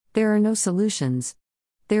There are no solutions.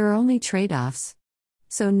 There are only trade-offs.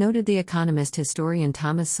 So noted the economist historian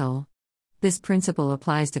Thomas Sowell. This principle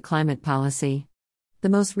applies to climate policy. The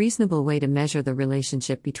most reasonable way to measure the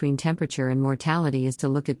relationship between temperature and mortality is to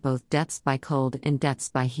look at both deaths by cold and deaths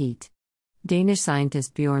by heat. Danish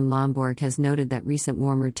scientist Bjorn Lomborg has noted that recent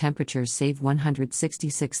warmer temperatures save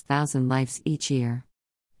 166,000 lives each year.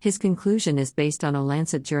 His conclusion is based on a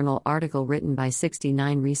Lancet Journal article written by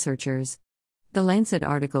 69 researchers. The Lancet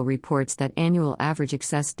article reports that annual average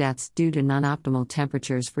excess deaths due to non-optimal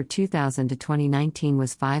temperatures for 2000 to 2019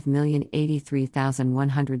 was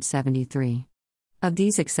 5,083,173. Of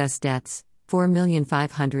these excess deaths,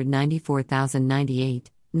 4,594,098,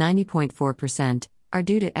 90.4%, are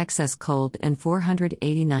due to excess cold and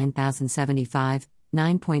 489,075,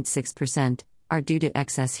 9.6%, are due to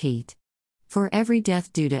excess heat. For every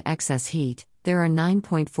death due to excess heat, there are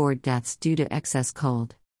 9.4 deaths due to excess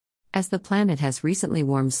cold. As the planet has recently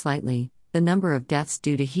warmed slightly, the number of deaths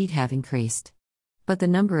due to heat have increased. But the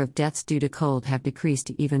number of deaths due to cold have decreased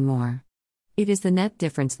even more. It is the net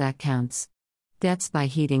difference that counts. Deaths by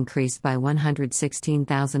heat increased by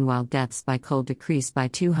 116,000 while deaths by cold decreased by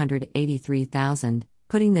 283,000,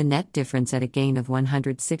 putting the net difference at a gain of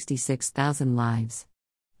 166,000 lives.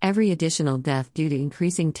 Every additional death due to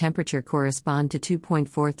increasing temperature corresponds to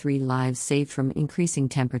 2.43 lives saved from increasing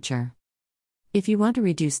temperature. If you want to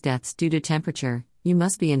reduce deaths due to temperature, you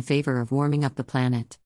must be in favor of warming up the planet.